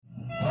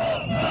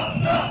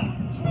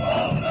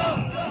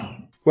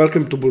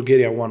Welcome to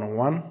Bulgaria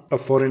 101, a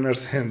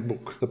foreigner's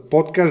handbook, the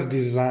podcast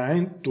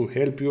designed to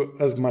help you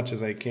as much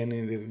as I can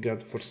in this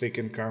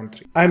godforsaken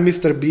country. I'm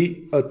Mr.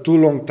 B, a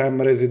long-time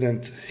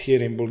resident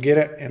here in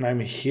Bulgaria, and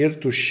I'm here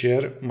to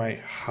share my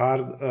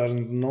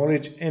hard-earned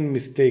knowledge and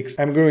mistakes.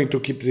 I'm going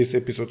to keep this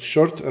episode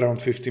short, around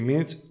 50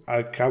 minutes.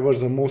 I'll cover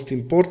the most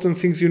important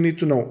things you need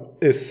to know,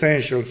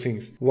 essential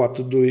things. What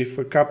to do if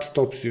a cop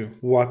stops you,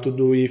 what to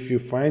do if you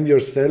find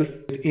yourself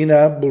in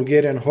a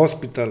Bulgarian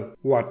hospital,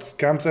 what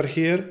scams are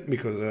here,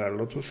 because there are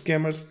lots of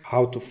scammers,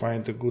 how to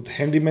find a good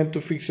handyman to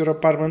fix your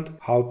apartment,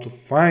 how to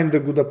find a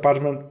good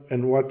apartment,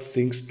 and what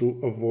things to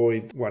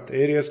avoid, what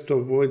areas to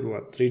avoid,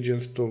 what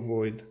regions to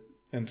avoid,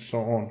 and so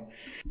on.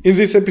 In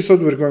this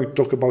episode, we're going to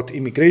talk about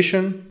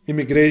immigration.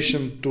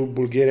 Immigration to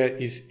Bulgaria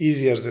is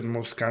easier than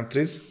most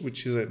countries,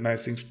 which is a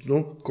nice thing to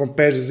do.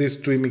 Compare this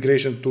to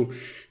immigration to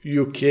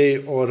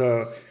UK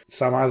or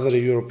some other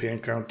European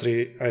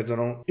country, I don't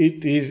know.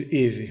 It is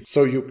easy.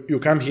 So you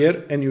come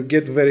here and you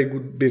get very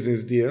good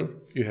business deal.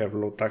 You have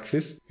low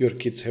taxes. Your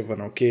kids have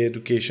an okay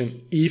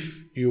education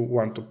if you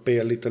want to pay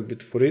a little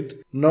bit for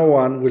it. No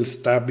one will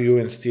stab you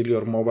and steal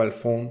your mobile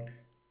phone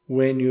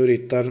when you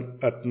return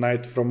at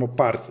night from a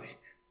party.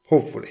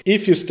 Hopefully.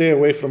 If you stay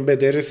away from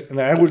bad areas,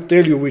 and I will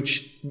tell you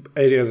which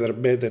areas are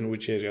bad and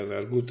which areas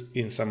are good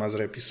in some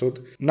other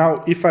episode.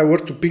 Now, if I were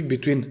to pick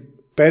between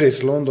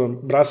Paris, London,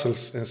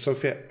 Brussels and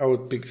Sofia, I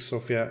would pick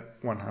Sofia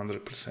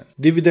 100%.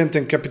 Dividend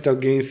and capital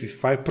gains is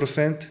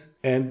 5%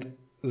 and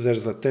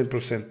there's a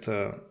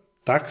 10%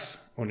 tax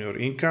on your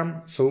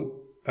income,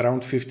 so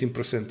around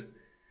 15%.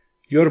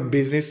 Your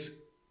business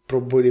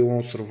probably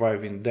won't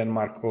survive in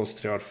Denmark,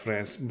 Austria or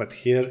France, but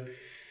here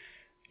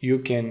you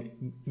can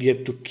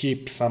get to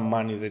keep some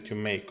money that you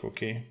make,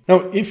 okay?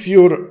 Now, if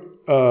you're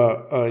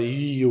a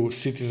EU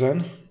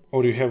citizen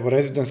or you have a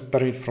residence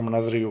permit from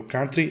another EU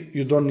country,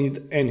 you don't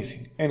need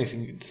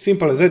anything.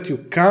 Simple as that. You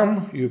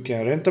come, you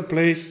can rent a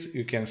place,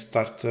 you can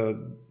start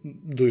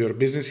do your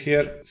business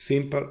here.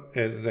 Simple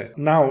as that.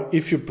 Now,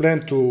 if you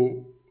plan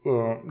to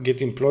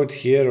get employed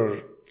here or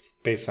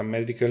pay some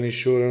medical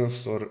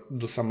insurance or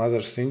do some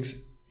other things,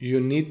 you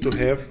need to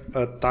have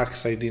a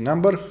tax ID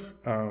number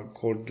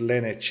called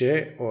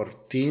LNC or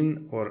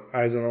TIN, or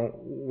I don't know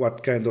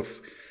what kind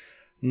of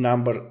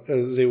number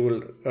they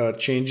will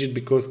change it,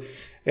 because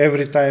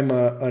every time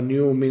a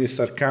new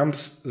minister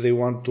comes, they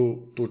want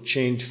to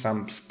change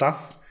some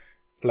stuff,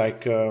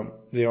 like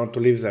they want to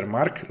leave their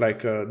mark,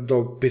 like a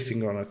dog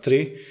pissing on a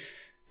tree,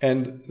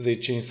 and they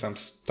change some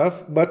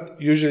stuff, but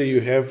usually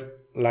you have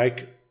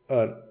like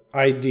an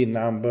ID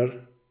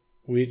number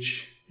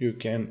which you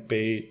can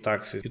pay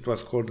taxes. It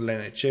was called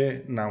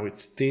LNC, now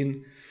it's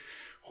TIN.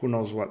 Who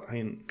knows what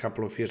in a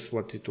couple of years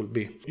what it will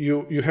be.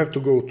 You have to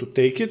go to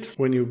take it.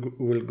 When you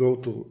will go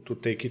to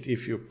take it,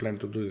 if you plan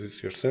to do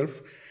this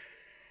yourself,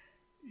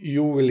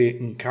 you will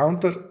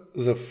encounter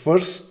the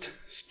first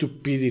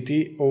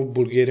stupidity of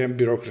Bulgarian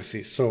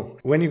bureaucracy. So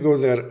when you go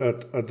there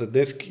at the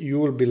desk, you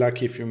will be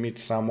lucky if you meet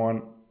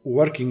someone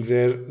working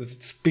there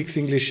that speaks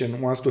English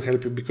and wants to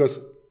help you, because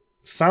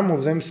some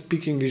of them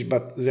speak English,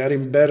 but they are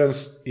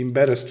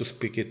embarrassed to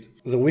speak it.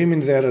 The women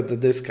there at the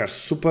desk are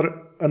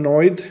super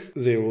annoyed.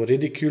 They will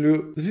ridicule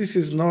you. This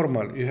is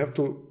normal. You have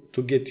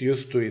to get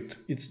used to it.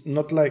 It's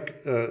not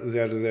like they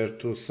are there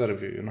to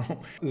serve you, you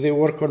know. They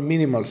work on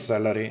minimal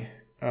salary.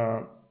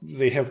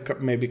 They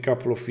have maybe a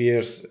couple of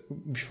years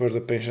before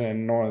the pension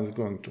and no one is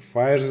going to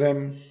fire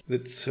them.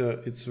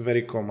 It's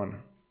very common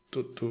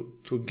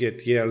to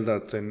get yelled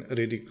at and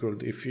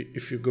ridiculed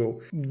if you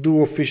go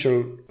do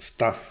official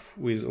stuff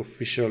with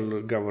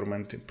official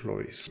government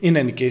employees. In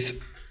any case,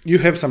 you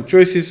have some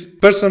choices.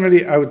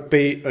 Personally, I would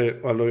pay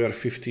a lawyer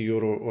 50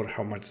 euro or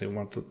how much they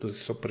want to do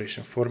this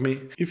operation for me.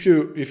 If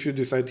you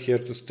decide here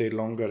to stay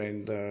longer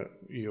and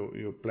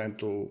you plan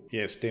to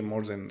stay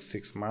more than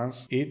 6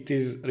 months, it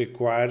is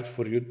required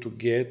for you to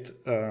get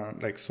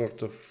like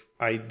sort of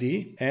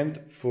ID, and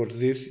for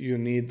this you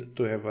need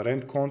to have a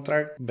rent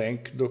contract,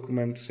 bank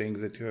document saying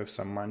that you have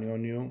some money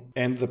on you,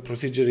 and the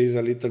procedure is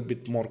a little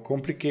bit more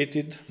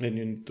complicated. Then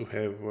you need to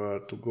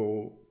have to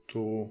go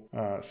to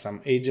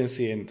some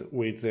agency and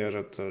wait there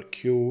at a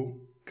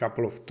queue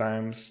couple of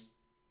times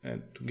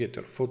to get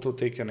your photo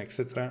taken,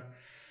 etc.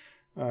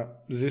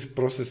 This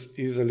process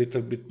is a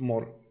little bit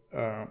more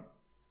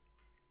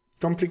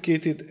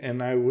complicated,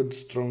 and I would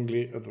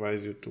strongly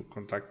advise you to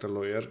contact a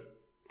lawyer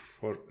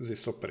for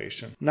this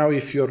operation. Now,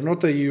 if you're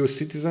not a EU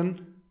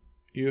citizen,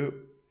 you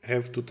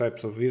have two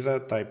types of visa.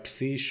 Type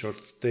C,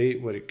 short stay,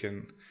 where you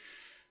can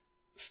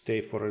stay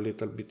for a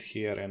little bit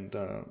here and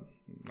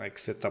like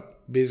set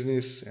up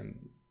business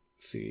and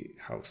see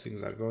how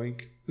things are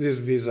going. This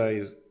visa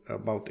is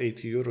about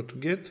 80 euro to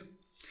get,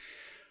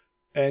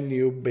 and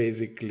you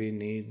basically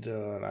need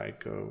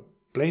like a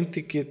plane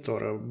ticket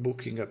or a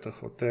booking at a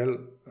hotel,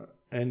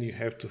 and you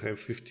have to have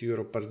 50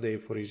 euro per day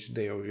for each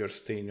day of your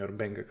stay in your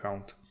bank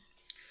account.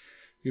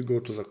 You go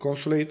to the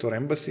consulate or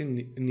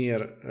embassy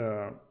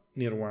near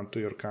one to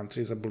your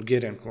country, the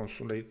Bulgarian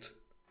consulate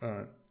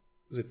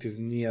that is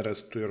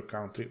nearest to your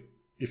country.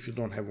 If you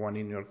don't have one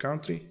in your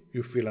country,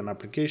 you fill an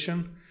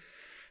application,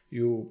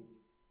 You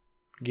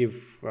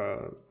give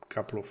a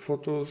couple of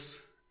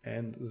photos,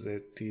 and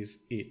that is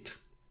it.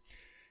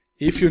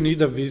 If you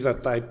need a visa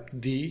type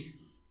D,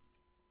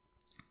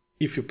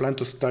 if you plan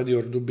to study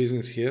or do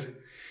business here,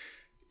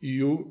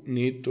 you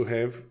need to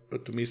have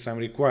to meet some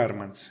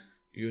requirements.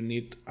 You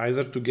need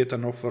either to get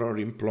an offer or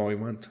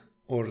employment,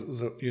 or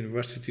the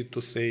university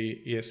to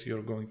say yes,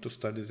 you're going to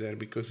study there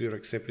because you're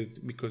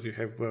accepted, because you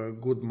have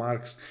good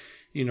marks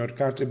in your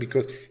country.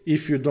 Because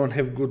if you don't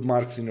have good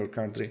marks in your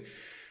country,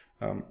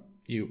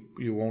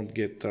 you won't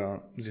get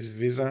this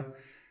visa.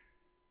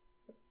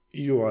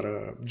 You are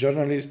a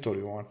journalist, or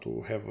you want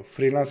to have a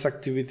freelance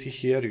activity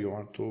here, you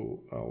want to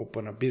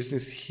open a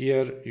business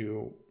here,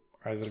 you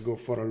either go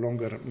for a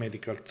longer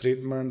medical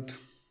treatment,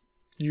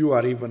 you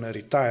are even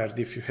retired.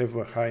 If you have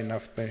a high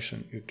enough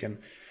pension, you can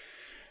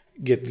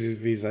get this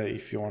visa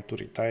if you want to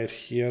retire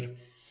here.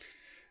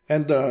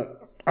 And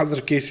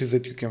other cases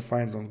that you can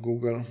find on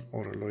Google,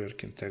 or a lawyer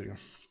can tell you.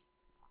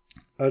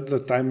 At the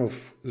time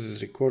of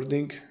this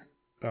recording,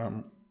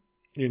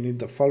 you need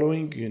the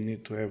following. You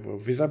need to have a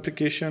visa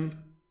application,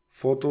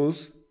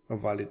 photos, a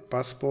valid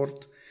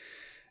passport,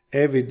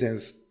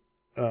 evidence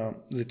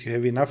that you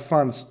have enough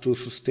funds to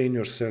sustain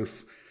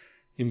yourself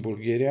in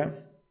Bulgaria.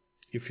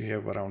 If you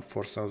have around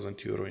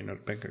 4,000 euro in your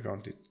bank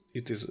account,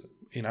 it is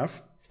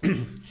enough.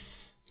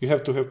 You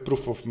have to have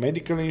proof of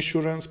medical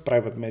insurance,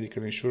 private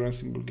medical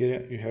insurance in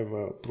Bulgaria. You have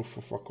a proof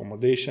of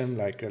accommodation,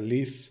 like a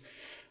lease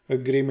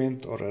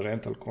agreement or a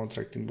rental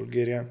contract in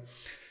Bulgaria.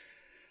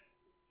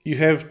 You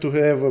have to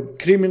have a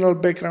criminal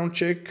background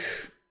check,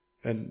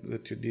 and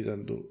that you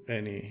didn't do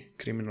any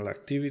criminal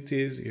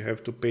activities. You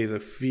have to pay the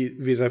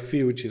visa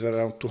fee, which is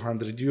around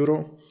 200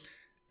 euro.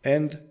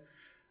 And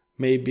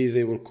maybe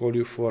they will call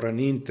you for an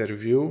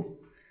interview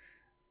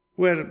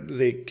where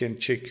they can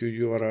check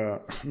you are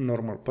a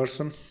normal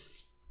person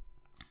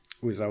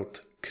without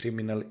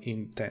criminal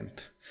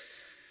intent.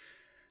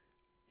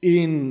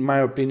 In my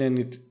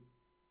opinion,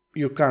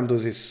 you can't do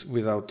this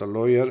without a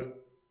lawyer,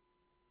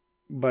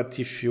 but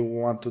if you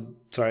want to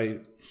try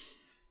to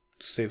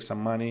save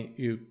some money,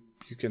 you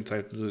can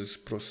try to do this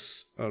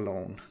process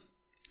alone.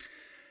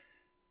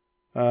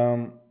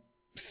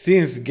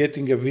 Since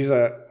getting a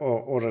visa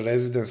or a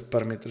residence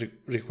permit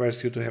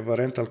requires you to have a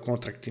rental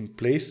contract in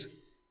place,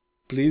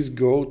 please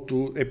go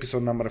to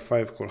episode number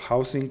 5 called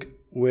Housing,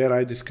 where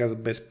I discuss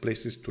best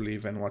places to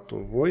live and what to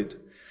avoid,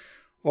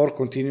 or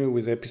continue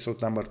with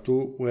episode number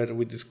 2, where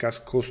we discuss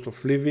cost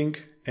of living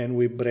and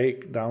we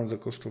break down the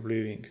cost of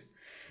living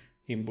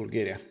in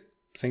Bulgaria.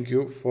 Thank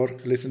you for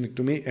listening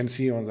to me, and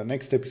see you on the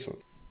next episode.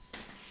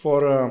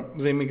 For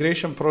the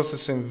immigration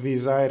process and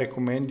visa, I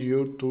recommend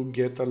you to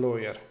get a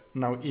lawyer.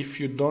 Now, if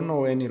you don't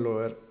know any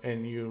lawyer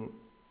and you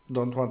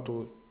don't want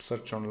to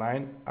search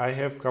online, I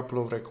have a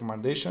couple of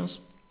recommendations.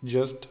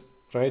 Just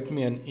write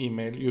me an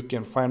email. You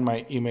can find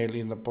my email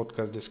in the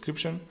podcast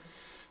description.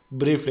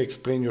 Briefly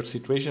explain your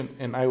situation,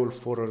 and I will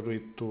forward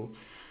it to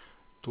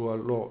a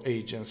law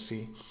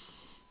agency.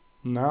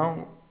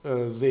 Now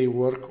they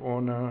work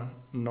on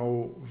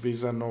no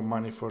visa, no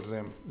money for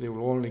them. They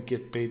will only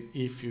get paid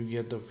if you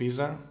get the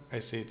visa. I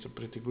say it's a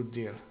pretty good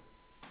deal.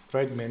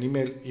 Write me an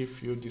email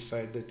if you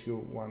decide that you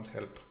want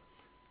help.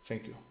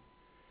 Thank you.